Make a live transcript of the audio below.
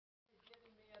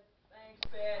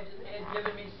badge, and they had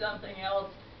given me something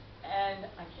else, and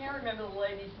I can't remember the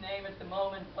lady's name at the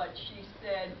moment, but she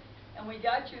said, and we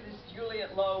got you this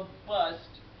Juliet Lowe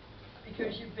bust,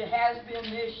 because you has been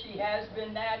this, she has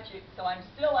been that, so I'm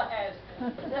still a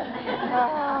has-been.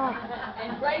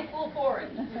 And grateful for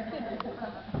it.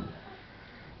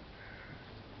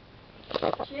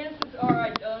 Chances are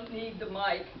I don't need the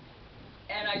mic,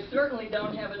 and I certainly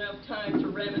don't have enough time to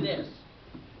reminisce,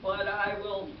 but I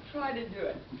will try to do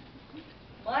it.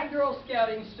 My Girl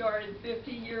Scouting started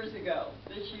 50 years ago.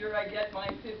 This year I get my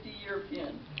 50-year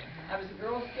pin. I was a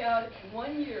Girl Scout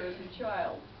 1 year as a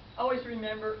child. I always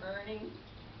remember earning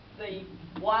the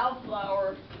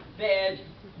wildflower badge,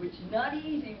 which is not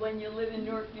easy when you live in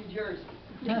Newark, New Jersey.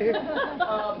 You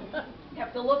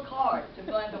have to look hard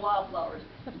to find the wildflowers.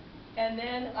 And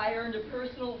then I earned a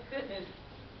personal fitness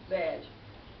badge.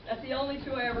 That's the only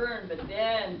two I ever earned, but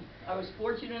then I was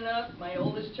fortunate enough, my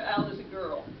oldest child is a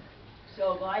girl.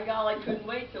 So by golly, I couldn't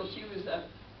wait till she was a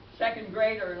second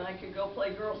grader and I could go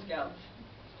play Girl Scouts.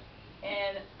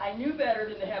 And I knew better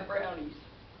than to have brownies.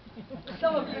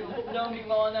 Some of you have known me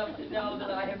well enough to know that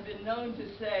I have been known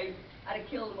to say I'd have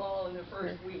killed them all in the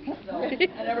first week, so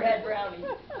I never had brownies.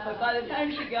 But by the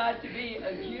time she got to be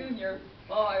a junior,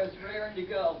 oh, I was raring to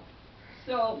go.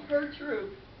 So her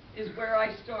troop is where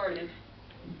I started,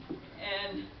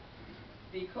 and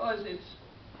because it's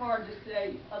hard to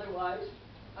say otherwise,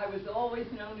 I was always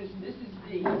known as Mrs.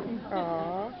 B.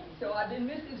 Aww. So I've been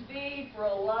Mrs. B for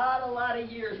a lot of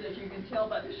years, as you can tell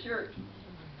by the shirt.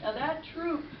 Now that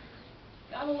troop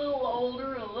got a little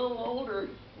older,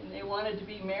 and they wanted to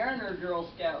be Mariner Girl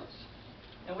Scouts.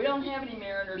 And we don't have any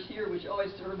Mariners here, which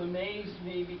always sort of amazed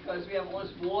me because we have all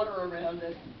this water around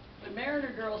us. The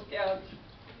Mariner Girl Scouts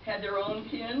had their own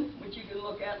pin, which you can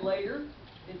look at later.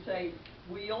 It's a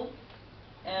wheel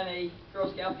and a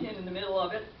Girl Scout pin in the middle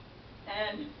of it.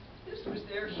 And this was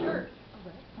their shirt.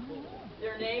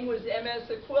 Their name was MS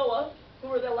Aquila, who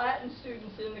were the Latin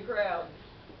students in the crowd.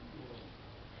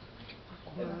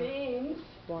 The beans,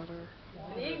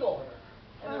 an eagle.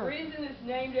 And the reason it's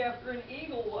named after an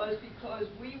eagle was because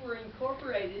we were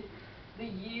incorporated the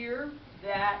year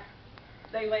that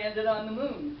they landed on the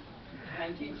moon,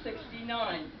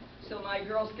 1969. So my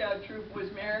Girl Scout troop was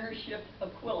Mariner Ship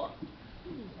Aquila.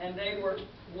 And they were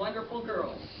wonderful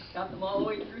girls. Got them all the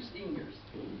way through seniors.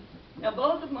 Now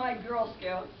both of my Girl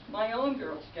Scouts, my own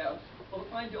Girl Scouts, both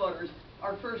my daughters,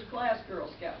 are first-class Girl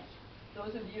Scouts.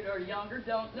 Those of you that are younger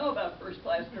don't know about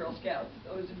first-class Girl Scouts.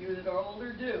 Those of you that are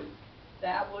older do.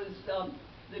 That was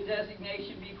the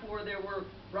designation before there were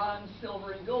bronze,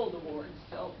 silver, and gold awards.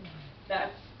 So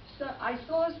that's, I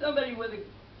saw somebody with a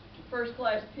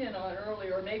first-class pin on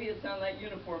earlier, or maybe it's on that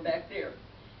uniform back there.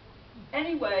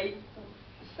 Anyway,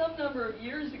 some number of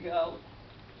years ago,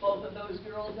 both of those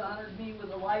girls honored me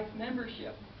with a life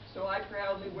membership. So I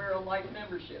proudly wear a life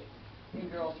membership in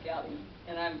Girl Scouting,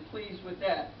 and I'm pleased with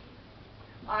that.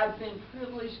 I've been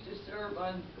privileged to serve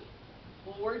on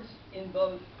boards in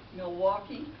both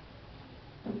Milwaukee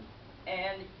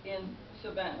and in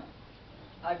Savannah.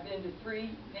 I've been to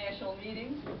 3 national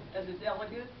meetings as a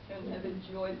delegate and have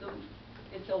enjoyed them.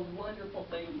 It's a wonderful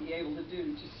thing to be able to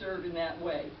do, to serve in that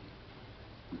way.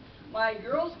 My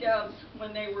Girl Scouts,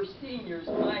 when they were seniors,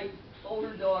 my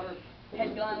older daughter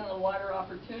had gone on a water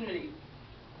opportunity,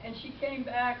 and she came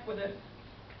back with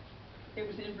it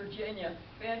was in Virginia,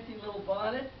 fancy little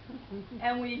bonnet,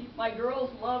 and my girls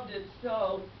loved it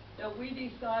so that we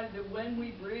decided that when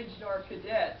we bridged our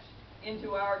cadets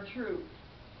into our troop,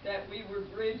 that we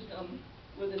would bridge them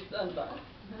with a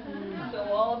sunbonnet. So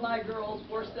all of my girls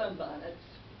wore sunbonnets,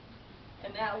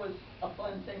 and that was a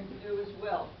fun thing to do as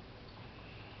well.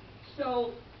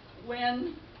 So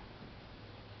when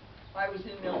I was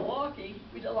in Milwaukee,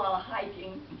 we did a lot of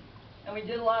hiking, and we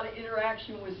did a lot of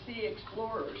interaction with sea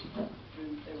explorers.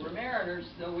 They were mariners,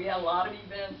 so we had a lot of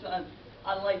events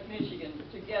on Lake Michigan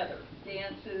together.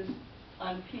 Dances,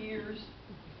 on piers,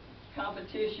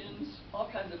 competitions,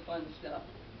 all kinds of fun stuff.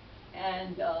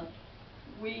 And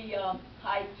we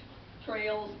hiked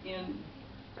trails in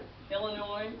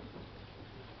Illinois,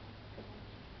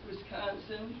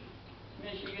 Wisconsin,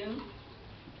 Michigan.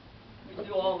 We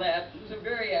do all that. It was a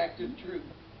very active troop.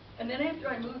 And then after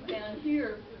I moved down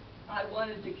here, I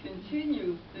wanted to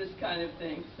continue this kind of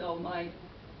thing. So my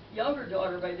younger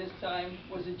daughter by this time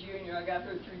was a junior. I got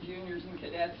her through juniors and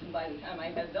cadets, and by the time I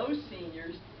had those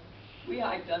seniors, we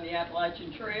hiked on the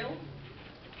Appalachian Trail.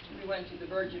 We went to the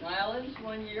Virgin Islands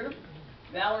 1 year.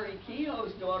 Valerie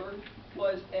Kehoe's daughter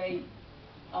was an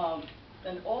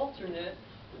alternate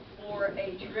for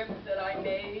a trip that I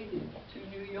made to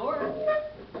New York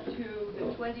to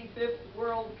the 25th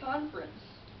World Conference.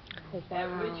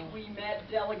 at which we met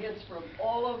delegates from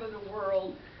all over the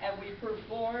world, and we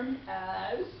performed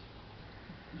as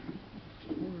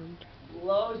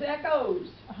Lowe's Echoes.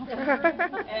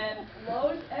 And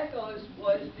Lowe's Echoes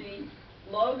was the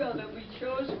logo that we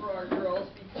chose for our girls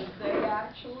because they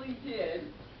actually did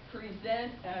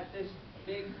present at this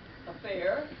big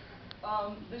affair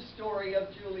the story of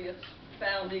Juliet's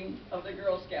founding of the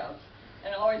Girl Scouts.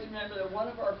 And I always remember that one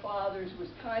of our fathers was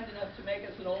kind enough to make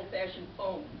us an old-fashioned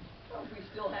phone. I don't know if we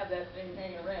still have that thing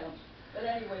hanging around. But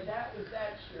anyway, that was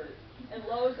that shirt. And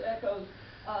Lowe's Echoes,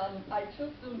 I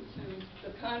took them to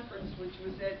the conference, which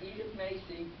was at Edith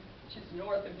Macy, which is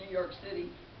north of New York City,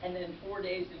 and then 4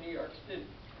 days in New York City.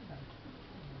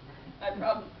 I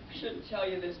probably shouldn't tell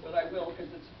you this, but I will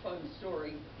because it's a fun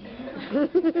story.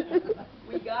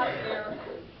 We got there,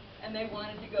 and they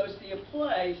wanted to go see a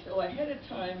play, so ahead of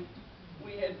time,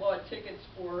 we had bought tickets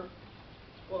for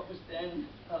what was then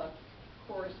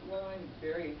Chorus Line,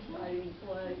 very exciting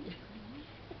play.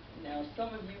 Now,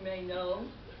 some of you may know,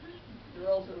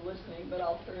 girls are listening, but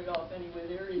I'll turn it off anyway.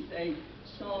 There is a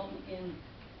song in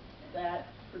that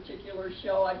particular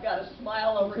show. I've got a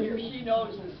smile over here. She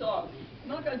knows the song. I'm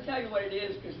not going to tell you what it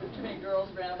is because there's too many girls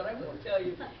around, but I will tell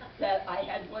you that I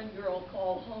had one girl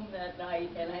call home that night,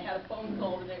 and I had a phone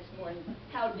call the next morning.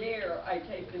 How dare I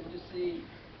take them to see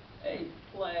a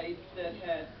play that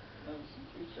had those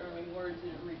two charming words in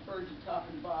it, referred to top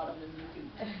and bottom, and you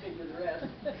can figure the rest.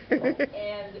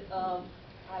 And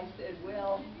I said,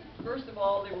 well, first of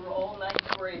all, they were all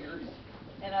ninth graders,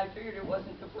 and I figured it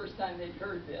wasn't the first time they'd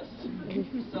heard this,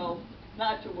 so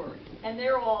not to worry. And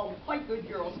they're all quite good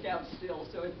Girl Scouts still,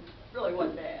 so it really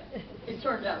wasn't bad. It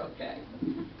turned out okay.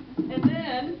 And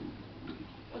then,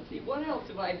 let's see, what else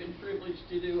have I been privileged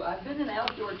to do? I've been an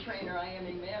outdoor trainer. I am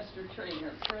a master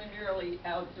trainer, primarily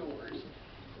outdoors,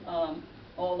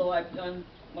 although I've done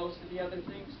most of the other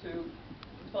things too.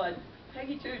 But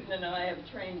Peggy Tootin and I have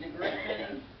trained a great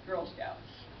many Girl Scouts.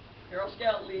 Girl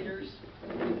Scout leaders,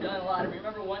 we've done a lot. I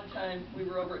remember one time we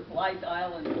were over at Blythe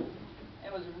Island, and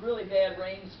it was a really bad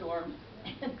rainstorm,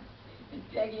 and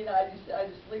Peggy and I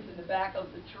decided to sleep in the back of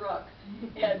the truck,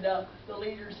 and the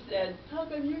leader said, how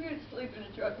come you get to sleep in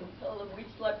the truck? And we told them we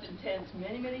slept in tents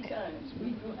many, many times.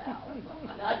 We knew how.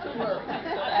 Not to worry.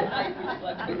 That night we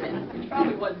slept in tents, which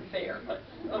probably wasn't fair, but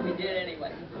we did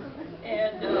anyway.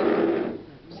 And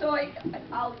so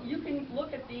you can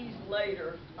look at these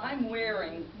later. I'm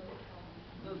wearing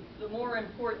the more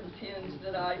important pins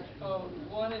that I've owned.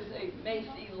 One is a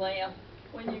Macy lamp.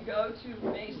 When you go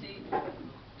to Macy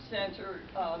Center,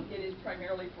 it is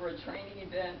primarily for a training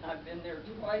event. I've been there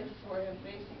twice where I have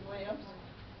Macy lamps.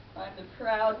 I'm the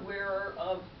proud wearer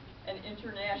of an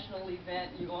international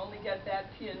event. You only get that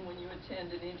pin when you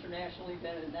attend an international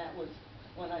event, and that was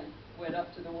when I went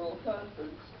up to the World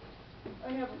Conference.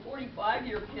 I have a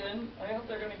 45-year pin. I hope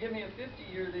they're going to give me a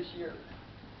 50-year this year.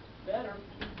 Better.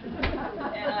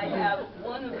 And I have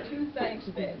one of two thanks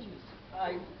badges.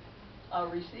 I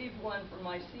received one for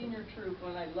my senior troop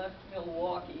when I left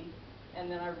Milwaukee, and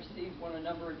then I received one a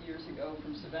number of years ago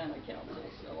from Savannah Council,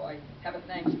 so I have a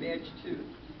thanks badge too.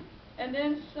 And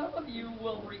then some of you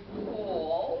will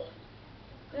recall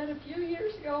that a few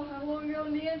years ago, how long ago,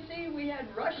 Nancy, we had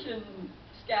Russian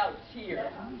Scouts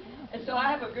here. And so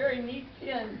I have a very neat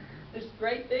pin, this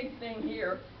great big thing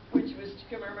here, which was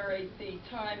to commemorate the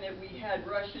time that we had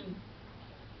Russian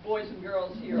boys and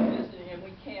girls here visiting, and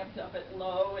we camped up at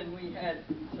Low, and we had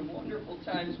some wonderful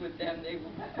times with them. They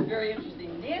were very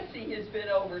interesting. Nancy has been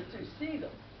over to see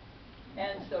them,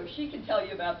 and so she can tell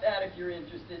you about that if you're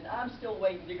interested. I'm still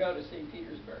waiting to go to St.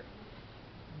 Petersburg.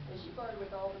 Is she part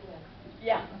with all the men?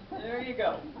 Yeah, there you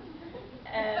go.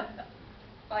 And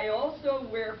I also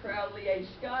wear proudly a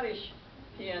Scottish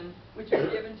pin, which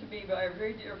was given to me by a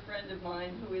very dear friend of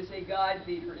mine who is a guide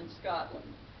leader in Scotland,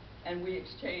 and we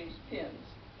exchanged pins.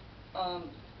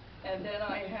 And then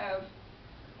I have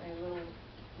a little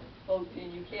boat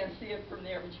pin. You can't see it from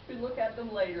there, but you can look at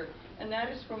them later. And that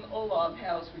is from Olaf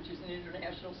House, which is an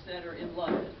international center in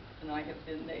London, and I have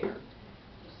been there.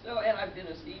 So, and I've been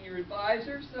a senior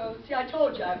advisor, so, see, I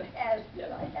told you I'm a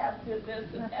has-been. I have been this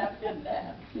and have been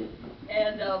that.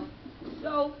 And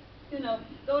so, you know,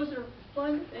 those are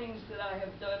fun things that I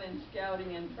have done in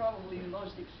scouting, and probably the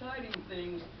most exciting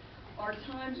things are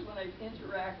times when I've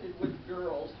interacted with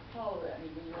girls. Holler at me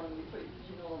when you want me, please.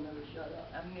 You know I'll never shut up.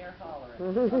 I'm near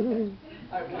hollering. Okay.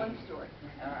 All right, one story.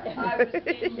 All right. I was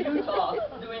in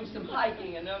Utah doing some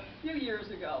hiking a few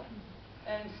years ago,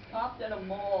 and stopped at a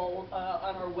mall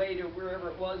on our way to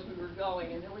wherever it was we were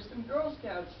going, and there were some Girl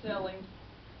Scouts selling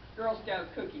Girl Scout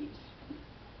cookies.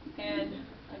 And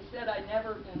I said I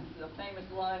never, and this is a famous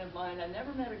line of mine, I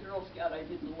never met a Girl Scout I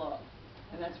didn't love.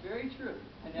 And that's very true.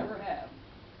 I never have.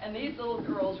 And these little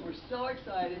girls were so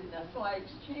excited, and so I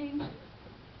exchanged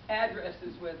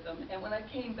addresses with them. And when I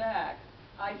came back,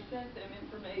 I sent them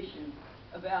information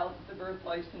about the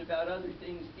birthplace and about other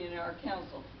things in our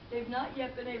council. They've not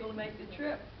yet been able to make the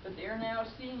trip, but they're now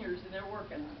seniors and they're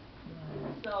working on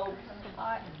it. So,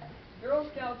 Girl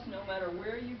Scouts, no matter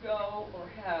where you go or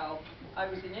how, I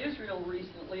was in Israel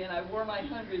recently and I wore my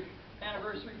 100th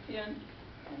anniversary pin.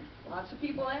 And lots of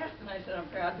people asked, and I said, I'm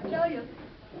proud to tell you,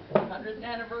 100th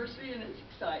anniversary, and it's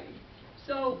exciting.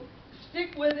 So,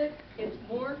 stick with it. It's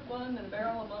more fun than a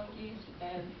barrel of monkeys,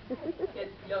 and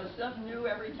it's something new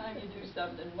every time you do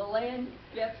something. Milan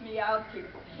gets me out to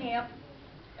camp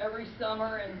every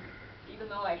summer, and even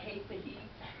though I hate the heat,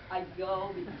 I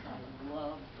go because I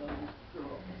love those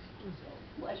girls. So,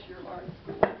 bless your hearts.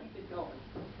 Keep it going.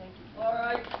 Thank you. All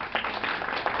right.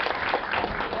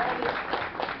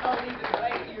 I'll leave it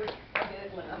right here.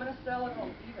 I'm going to sell it on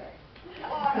eBay.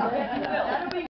 Oh, no,